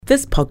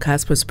This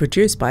podcast was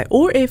produced by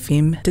OAR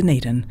FM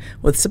Dunedin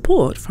with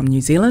support from New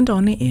Zealand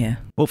On Air.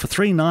 Well, for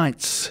 3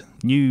 nights,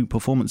 new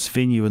performance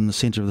venue in the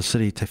centre of the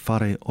city, Te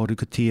Whare o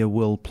Rukutia,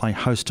 will play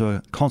host to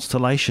a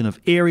constellation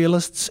of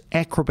aerialists,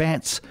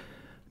 acrobats,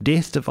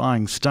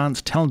 death-defying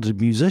stunts, talented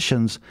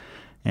musicians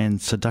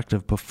and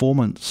seductive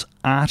performance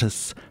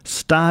artists.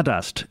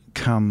 Stardust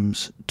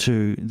comes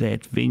to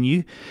that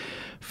venue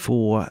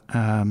for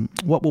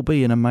what will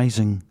be an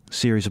amazing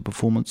series of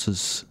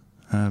performances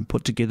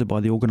put together by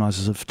the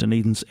organisers of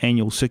Dunedin's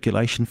annual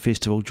Circulation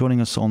Festival.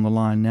 Joining us on the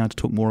line now to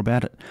talk more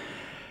about it,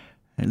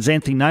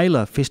 Xanthi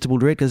Naylor, Festival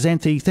Director.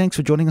 Xanthi, thanks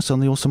for joining us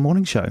on the Awesome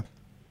Morning Show.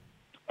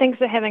 Thanks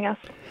for having us.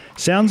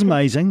 Sounds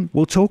amazing.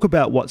 We'll talk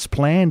about what's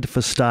planned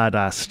for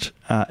Stardust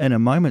in a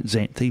moment,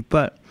 Xanthi,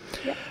 but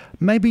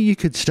maybe you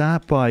could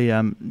start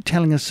by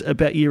telling us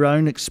about your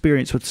own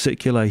experience with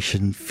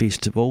Circulation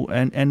Festival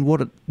and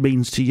what it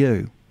means to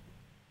you.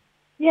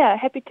 Yeah,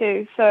 happy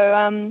to.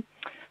 So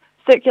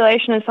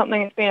Circulation is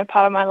something that's been a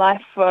part of my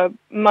life for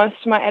most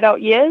of my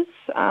adult years.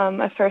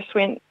 I first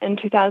went in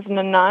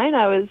 2009.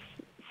 I was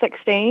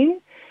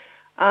 16,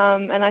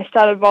 and I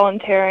started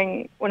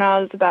volunteering when I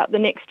was about the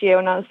next year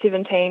when I was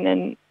 17,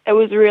 and it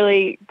was a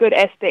really good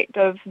aspect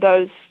of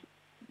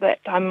that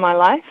time in my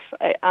life.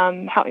 It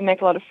helped me make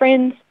a lot of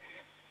friends,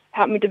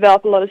 helped me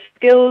develop a lot of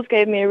skills,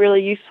 gave me a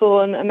really useful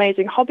and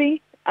amazing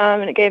hobby,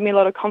 and it gave me a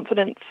lot of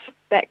confidence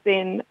back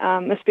then,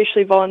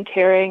 especially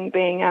volunteering,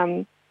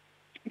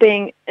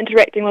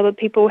 interacting with other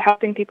people,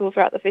 helping people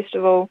throughout the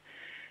festival,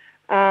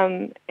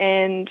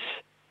 and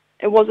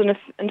it wasn't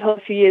until a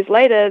few years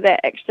later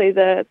that actually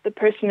the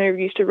person who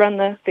used to run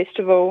the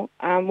festival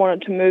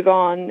wanted to move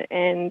on,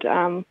 and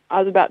I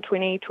was about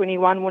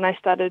 21 when I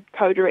started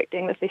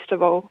co-directing the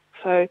festival.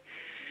 So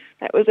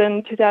that was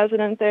in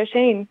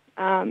 2013,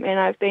 and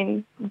I've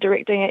been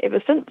directing it ever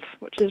since,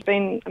 which has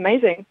been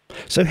amazing.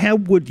 So how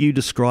would you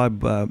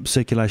describe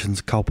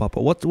Circulation's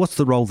kaupapa? What's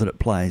the role that it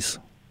plays?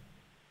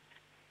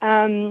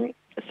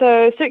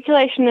 So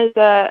Circulation is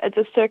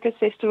a circus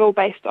festival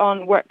based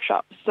on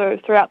workshops. So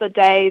throughout the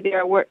day there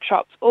are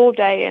workshops all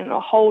day in a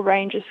whole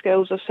range of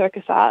skills of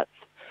circus arts.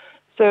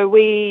 So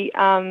we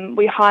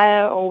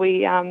hire or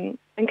we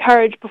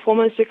encourage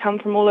performers to come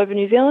from all over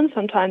New Zealand,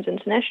 sometimes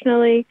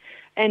internationally,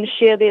 and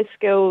share their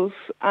skills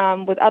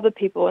with other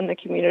people in the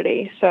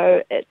community.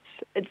 So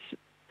it's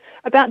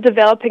about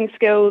developing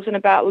skills and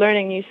about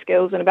learning new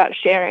skills and about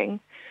sharing.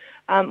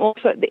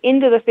 Also at the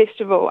end of the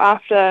festival,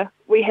 after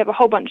we have a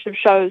whole bunch of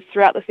shows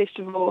throughout the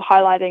festival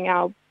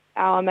highlighting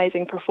our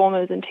amazing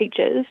performers and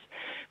teachers,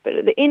 but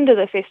at the end of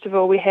the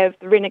festival we have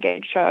the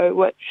Renegade show,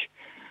 which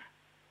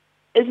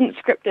isn't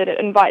scripted. It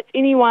invites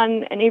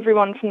anyone and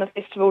everyone from the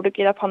festival to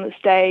get up on the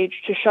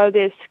stage to show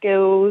their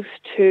skills,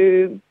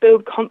 to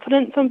build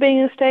confidence on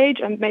being on stage,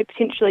 and may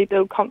potentially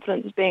build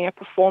confidence as being a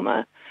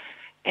performer.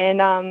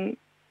 And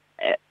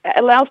it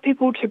allows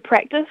people to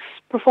practice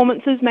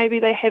performances maybe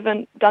they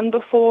haven't done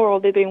before or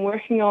they've been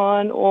working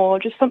on, or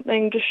just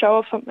something to show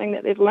off something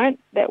that they've learnt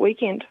that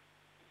weekend.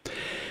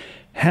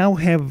 How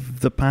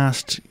have the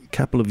past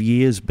couple of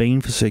years been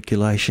for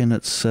Circulation?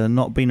 It's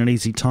not been an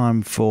easy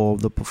time for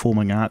the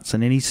performing arts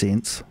in any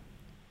sense.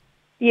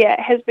 Yeah,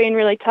 it has been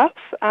really tough.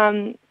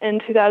 In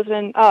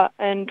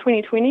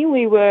 2020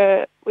 we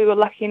were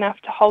lucky enough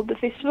to hold the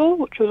festival,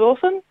 which was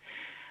awesome.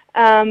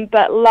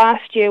 But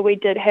last year we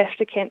did have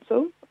to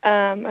cancel.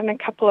 And a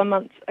couple of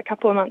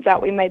months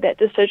out, we made that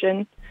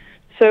decision.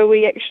 So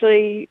we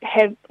actually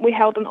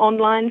held an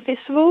online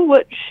festival,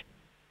 which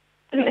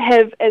didn't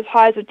have as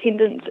high as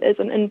attendance as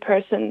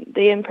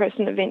the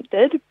in-person event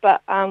did.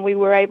 But we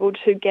were able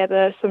to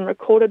gather some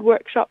recorded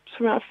workshops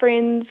from our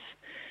friends.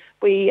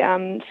 We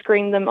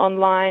screened them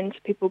online so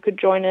people could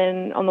join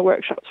in on the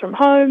workshops from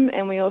home,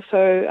 and we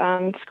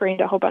also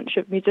screened a whole bunch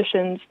of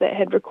musicians that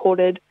had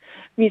recorded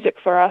music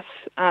for us,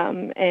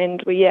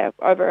 and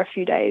over a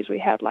few days we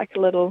had like a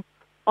little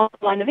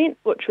online event,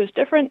 which was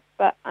different,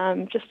 but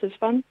just as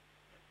fun.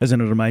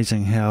 Isn't it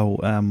amazing how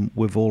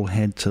we've all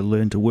had to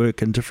learn to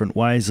work in different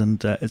ways,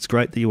 and it's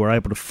great that you were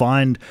able to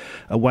find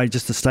a way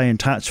just to stay in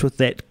touch with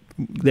that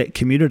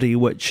community,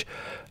 which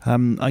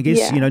I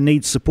guess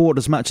needs support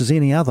as much as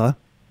any other.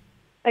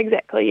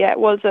 Exactly, yeah. It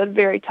was a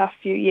very tough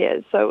few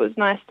years, so it was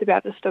nice to be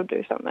able to still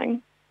do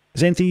something.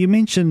 Xanthi, you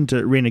mentioned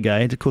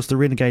Renegade. Of course, the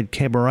Renegade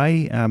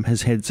Cabaret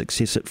has had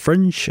success at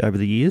Fringe over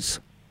the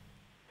years.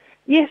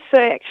 Yes, so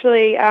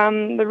actually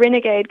the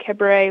Renegade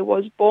Cabaret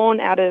was born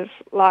out of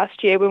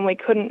last year when we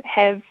couldn't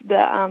have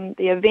the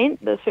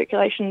event, the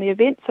Circulation, the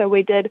event, so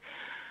we did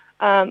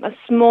a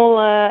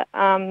smaller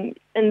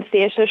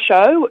in-theatre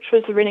show, which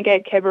was the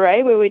Renegade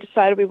Cabaret, where we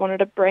decided we wanted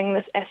to bring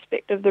this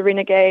aspect of the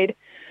Renegade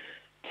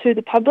to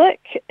the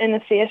public in the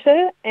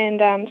theatre,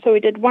 and so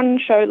we did one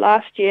show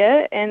last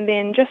year, and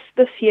then just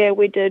this year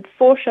we did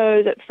 4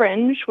 shows at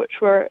Fringe, which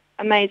were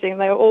amazing.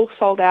 They were all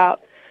sold out,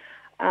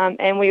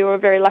 and we were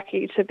very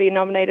lucky to be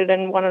nominated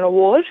and won an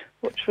award,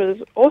 which was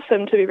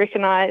awesome to be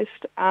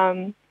recognised.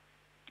 So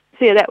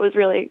yeah, that was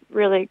really,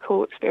 really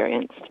cool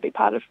experience to be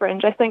part of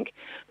Fringe. I think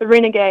the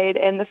Renegade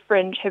and the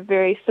Fringe have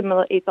very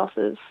similar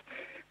ethoses.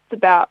 It's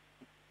about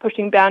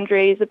pushing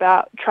boundaries,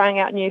 about trying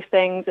out new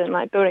things and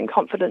like building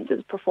confidence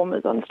as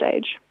performers on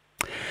stage.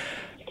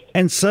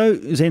 And so,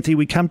 Xanthi,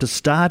 we come to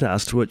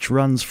Stardust, which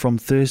runs from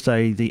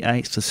Thursday the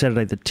 8th to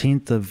Saturday the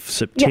 10th of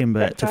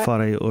September at Te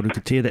Whare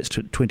Orukutia. That's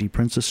 20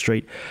 Princess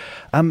Street.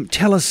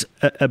 Tell us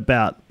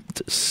about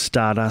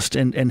Stardust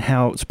and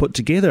how it's put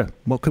together.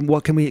 What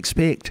can we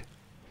expect?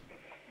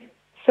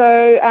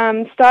 So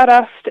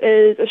Stardust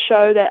is a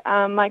show that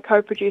my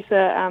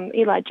co-producer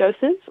Eli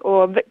Joseph,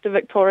 or Victor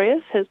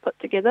Victorious, has put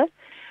together.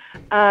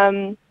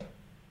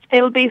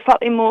 It'll be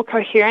slightly more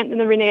coherent than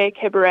the Renegade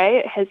Cabaret.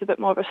 It has a bit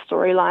more of a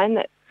storyline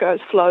that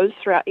flows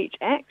throughout each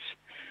act.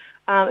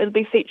 It'll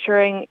be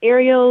featuring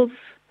aerials,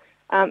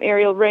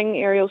 aerial ring,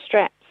 aerial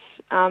straps,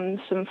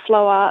 some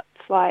flow arts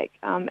like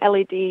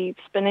LED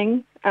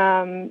spinning,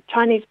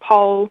 Chinese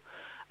pole.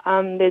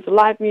 There's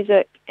live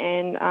music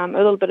and a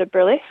little bit of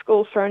burlesque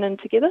all thrown in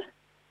together.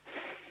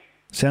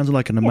 Sounds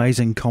like an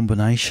amazing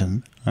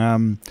combination.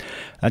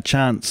 A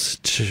chance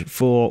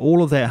for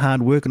all of that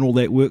hard work and all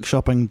that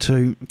workshopping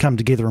to come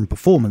together in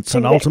performance.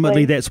 And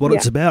ultimately that's what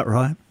it's about,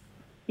 right?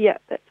 Yeah,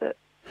 that's it.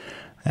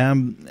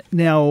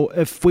 Now,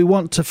 if we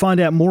want to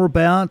find out more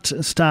about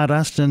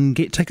Stardust and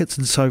get tickets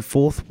and so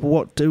forth,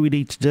 what do we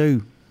need to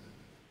do?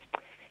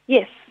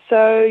 Yes,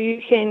 so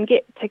you can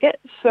get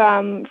tickets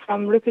from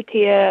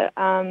Rukutia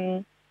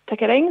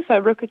ticketing, so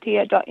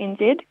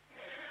rukutia.nz,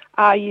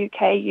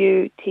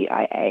 rukutia.nz.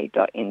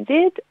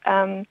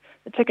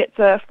 The tickets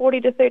are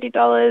 $40 to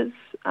 $30,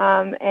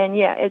 and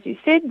yeah, as you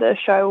said, the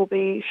show will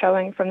be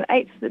showing from the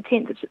 8th to the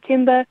 10th of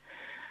September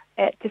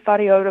at Te Whare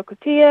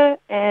Orukutia,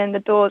 and the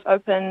doors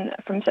open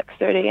from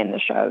 6:30 and the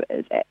show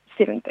is at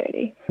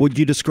 7:30. Would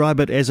you describe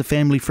it as a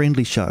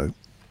family-friendly show?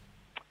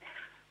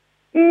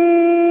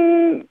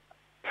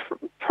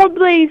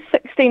 Probably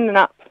 16 and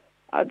up,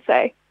 I'd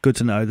say. Good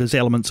to know. There's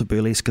elements of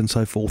burlesque and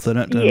so forth in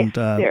it. Yes,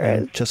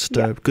 there is. Just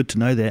good to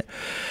know that.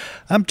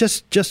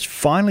 Just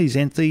finally,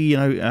 Xanthi,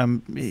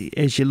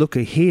 as you look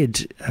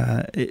ahead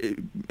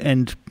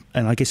and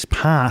I guess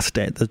past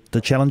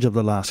the challenge of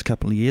the last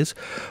couple of years,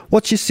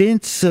 what's your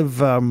sense of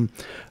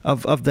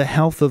the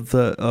health of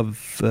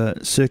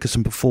circus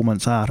and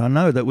performance art? I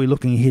know that we're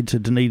looking ahead to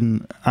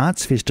Dunedin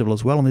Arts Festival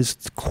as well, and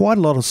there's quite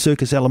a lot of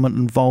circus element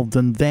involved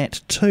in that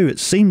too. It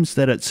seems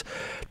that it's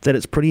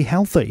pretty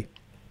healthy.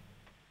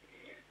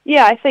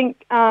 Yeah, I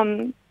think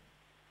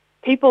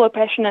people are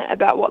passionate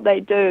about what they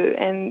do,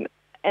 and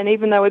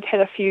even though we've had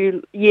a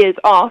few years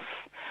off,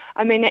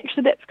 I mean,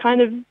 actually that's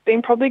kind of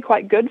been probably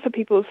quite good for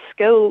people's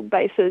skill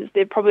bases.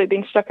 They've probably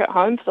been stuck at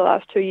home for the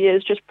last 2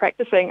 years just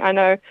practicing. I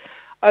know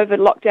over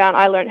lockdown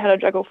I learned how to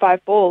juggle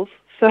 5 balls,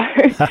 so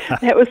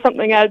that was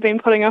something I'd been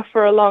putting off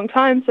for a long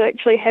time. So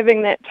actually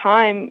having that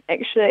time,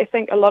 actually I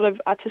think a lot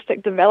of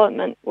artistic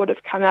development would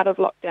have come out of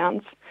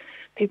lockdowns.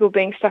 People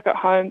being stuck at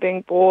home,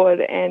 being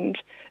bored, and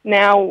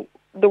now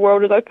the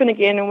world is open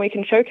again and we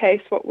can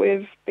showcase what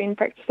we've been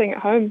practicing at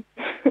home.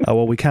 Oh,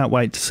 well, we can't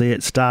wait to see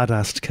it.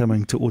 Stardust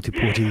coming to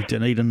Otepoti,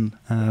 Dunedin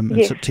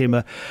in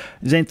September.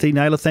 Xanthi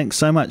Naylor, thanks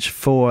so much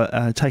for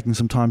taking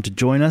some time to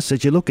join us.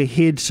 As you look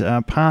ahead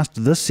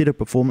past this set of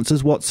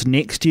performances, what's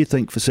next, do you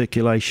think, for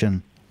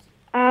circulation?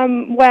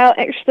 Well,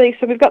 actually,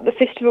 so we've got the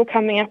festival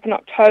coming up in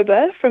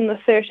October from the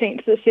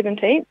 13th to the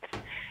 17th.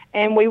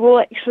 And we will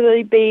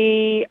actually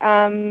be,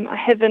 I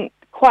haven't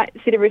quite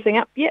set everything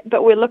up yet,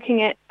 but we're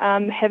looking at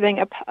having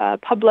a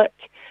public,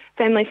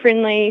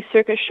 family-friendly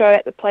circus show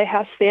at the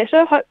Playhouse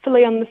Theatre,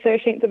 hopefully on the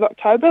 13th of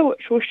October,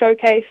 which will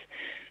showcase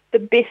the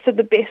best of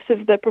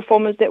the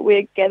performers that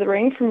we're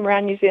gathering from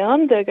around New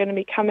Zealand. They're going to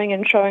be coming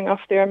and showing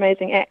off their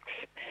amazing acts.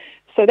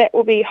 So that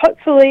will be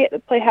hopefully at the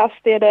Playhouse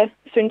Theatre,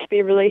 soon to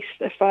be released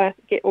if I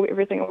get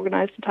everything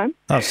organised in time.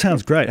 Oh,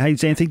 sounds great. Hey,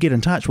 Xanthi, get in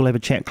touch. We'll have a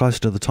chat closer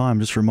to the time.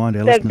 Just remind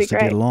our listeners to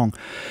get along.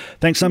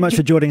 Thanks so much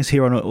for joining us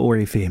here on OAR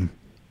FM.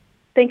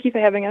 Thank you for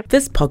having us.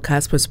 This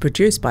podcast was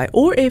produced by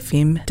OAR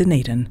FM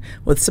Dunedin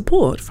with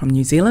support from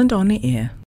New Zealand On the Air.